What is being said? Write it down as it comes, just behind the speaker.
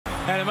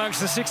And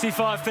amongst the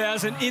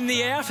 65,000 in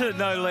the outer,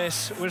 no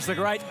less, was the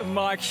great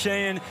Mike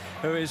Sheahan,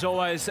 who is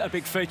always a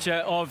big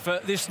feature of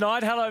this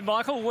night. Hello,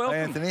 Michael. Welcome.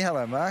 Hey, Anthony.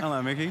 Hello, Mark. Hello,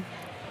 Mickey.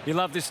 You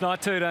love this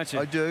night too, don't you?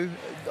 I do.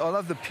 I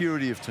love the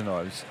purity of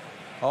tonight. It's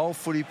old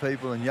footy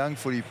people and young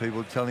footy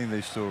people telling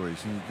their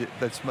stories, and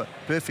that's my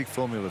perfect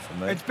formula for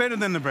me. It's better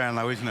than the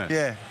Brownlow, isn't it?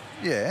 Yeah,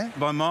 yeah.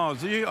 By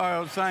miles. I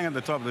was saying at the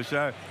top of the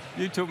show,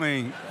 you took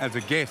me as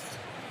a guest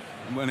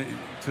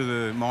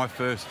to my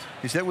first.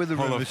 Is that where the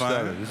rumour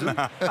started, is it?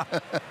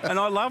 And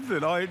I loved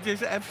it. I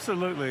just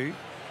absolutely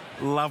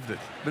loved it.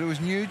 But it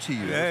was new to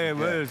you. Yeah, it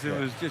was. It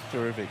was just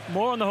terrific.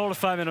 More on the Hall of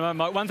Fame in a moment,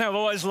 Mike. One thing I've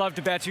always loved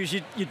about you is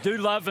you do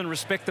love and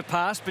respect the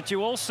past, but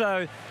you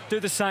also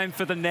do the same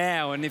for the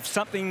now. And if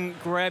something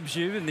grabs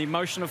you in the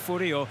emotion of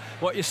footy or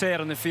what you see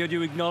out on the field,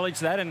 you acknowledge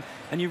that,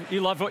 and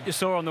you love what you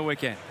saw on the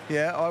weekend.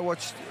 Yeah,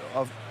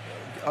 I've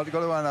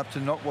got to own up to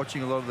not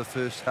watching a lot of the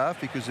first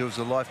half because there was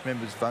a life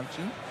members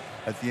function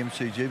at the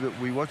MCG, but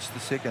we watched the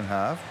second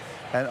half,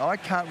 and I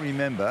can't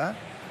remember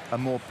a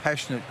more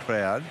passionate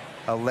crowd,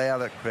 a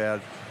louder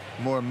crowd,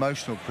 more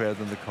emotional crowd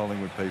than the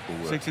Collingwood people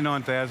were.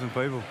 69,000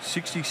 people.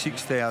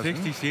 66,000.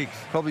 66.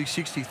 Probably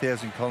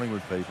 60,000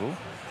 Collingwood people.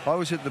 I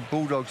was at the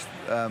Bulldogs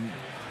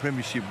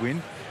premiership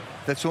win.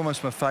 That's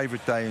almost my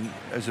favourite day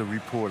as a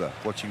reporter,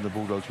 watching the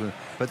Bulldogs win.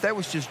 But that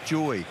was just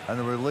joy and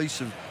a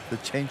release of the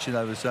tension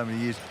over so many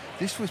years.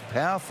 This was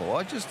powerful.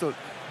 I just thought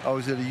I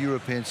was at a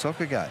European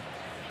soccer game.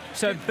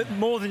 So, but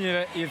more than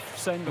you've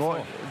seen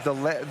before.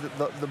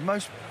 The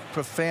most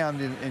profound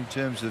in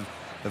terms of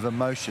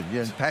emotion,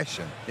 yeah, and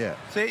passion, yeah.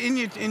 So in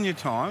your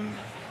time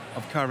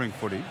of covering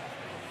footy,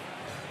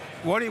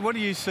 what do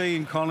you see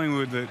in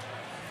Collingwood that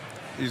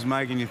is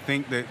making you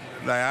think that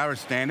they are a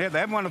standout?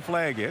 They haven't won a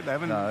flag yet. They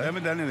haven't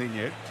done anything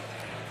yet.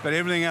 But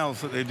everything else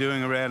that they're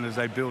doing around as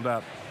they build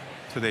up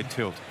to their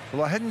tilt.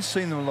 Well, I hadn't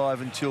seen them live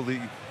until the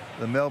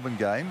Melbourne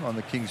game on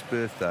the King's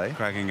birthday.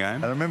 Cracking game.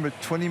 And I remember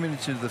 20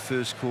 minutes into the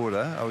first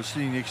quarter, I was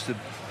sitting next to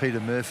Peter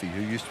Murphy, who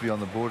used to be on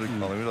the board at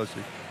Collingwood. I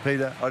said,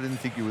 Peter, I didn't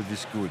think you were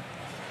this good.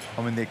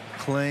 I mean, they're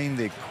clean,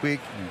 they're quick,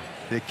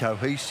 they're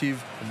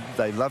cohesive,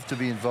 they love to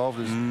be involved,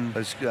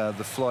 as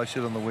the Fly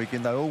said on the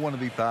weekend. They all want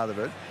to be part of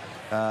it,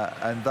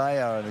 and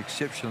they are an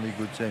exceptionally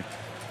good team.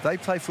 They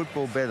play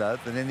football better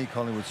than any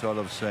Collingwood side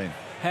I've seen.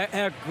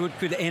 How good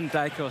could N.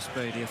 Dacos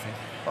be, do you think?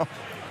 Oh,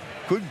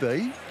 could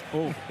be.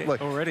 Oh,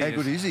 already how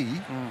good is he?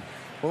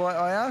 Well,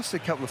 I asked a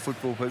couple of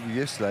football people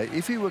yesterday,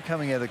 if he were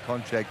coming out of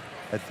contract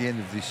at the end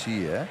of this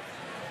year,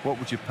 what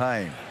would you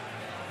pay him?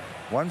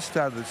 One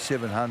started at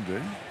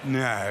 700.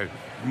 No,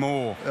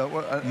 more.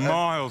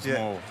 Miles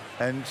more.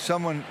 And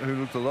someone who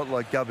looked a lot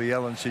like Gubby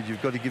Allen said,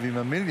 you've got to give him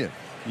 $1 million.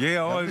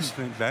 Yeah, I didn't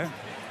think that.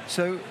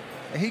 So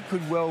he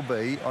could well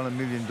be on $1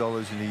 million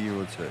in a year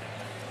or two.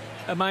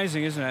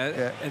 Amazing, isn't it?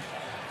 Yeah.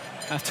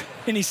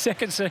 In his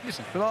second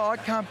season. But I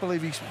can't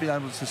believe he's been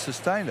able to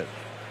sustain it.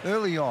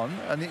 Early on,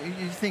 and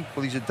you think,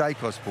 well, he's a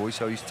Dacos boy,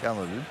 so he's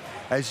talented,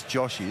 as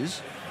Josh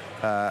is,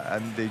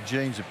 and their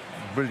genes are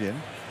brilliant.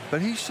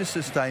 But he's just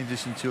sustained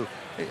this until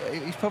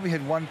he's probably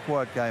had one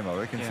quiet game, I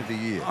reckon, for the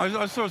year.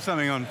 I saw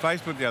something on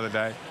Facebook the other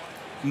day.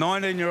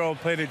 19-year-old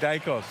Peter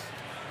Dacos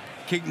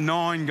kicked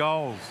 9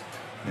 goals.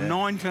 Yeah.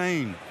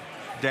 19,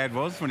 Dad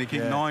was, when he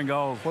kicked 9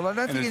 goals. Well, I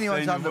don't think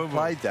anyone's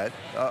underplayed that.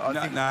 I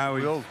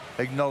think we all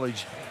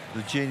acknowledge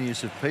the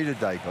genius of Peter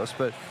Dacos,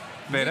 but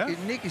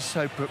Nick is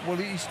so... Well,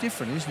 he's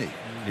different, isn't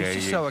he? He's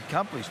just so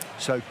accomplished,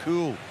 so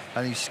cool,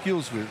 and his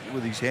skills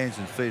with his hands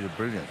and feet are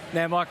brilliant.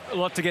 Now, Mike, a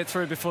lot to get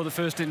through before the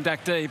first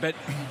inductee, but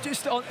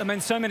just, I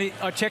mean, so many...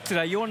 I checked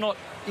today, you're not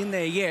in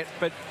there yet,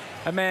 but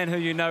a man who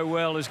you know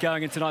well is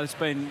going in tonight that's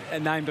been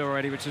named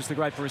already, which is the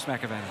great Bruce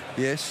McAvaney.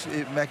 Yes,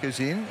 Macca's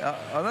in.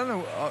 I don't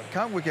know, I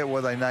can't work out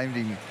why they named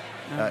him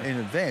in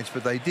advance,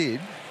 but they did.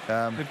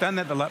 They've done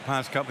that the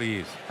past couple of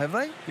years. Have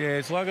they? Yeah,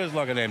 it's like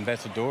an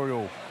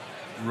ambassadorial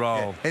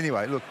role. Yeah.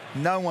 Anyway, look,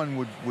 no one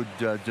would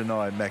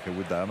deny Macca,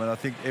 would they? I mean, I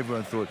think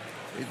everyone thought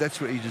that's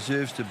what he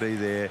deserves to be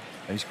there,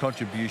 and his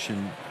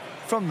contribution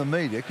from the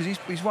media, because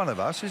he's one of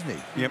us, isn't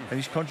he? Yep. And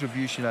his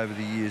contribution over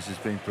the years has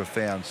been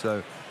profound.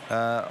 So,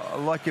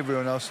 like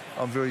everyone else,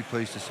 I'm very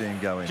pleased to see him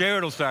go in.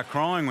 Jared will start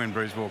crying when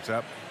Bruce walks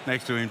up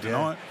next to him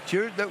tonight.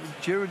 Jared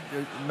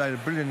made a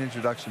brilliant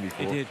introduction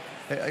before. He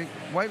did.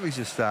 Waitley's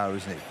a star,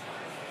 isn't he?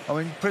 I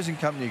mean, present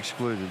company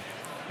excluded.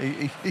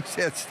 He's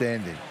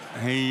outstanding.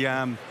 He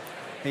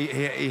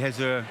has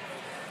a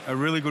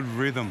really good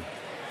rhythm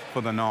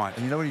for the night.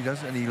 And you know what he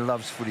does? And he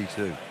loves footy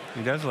too.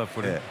 He does love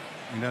footy. Yeah.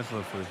 He does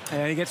love footy.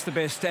 Yeah, he gets the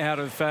best out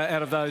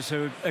of those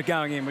who are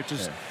going in, which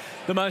is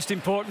the most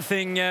important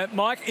thing.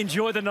 Mike,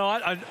 enjoy the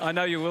night. I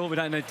know you will. We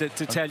don't need to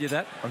tell you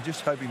that. I'm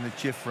just hoping that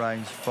Jeff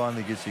Rains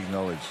finally gets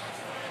acknowledged.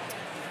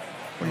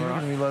 What are you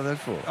looking at me like that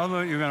for? I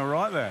thought you were going to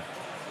write that.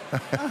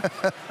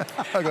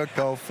 I got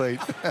cold feet.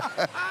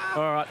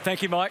 All right.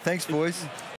 Thank you, Mike. Thanks, boys.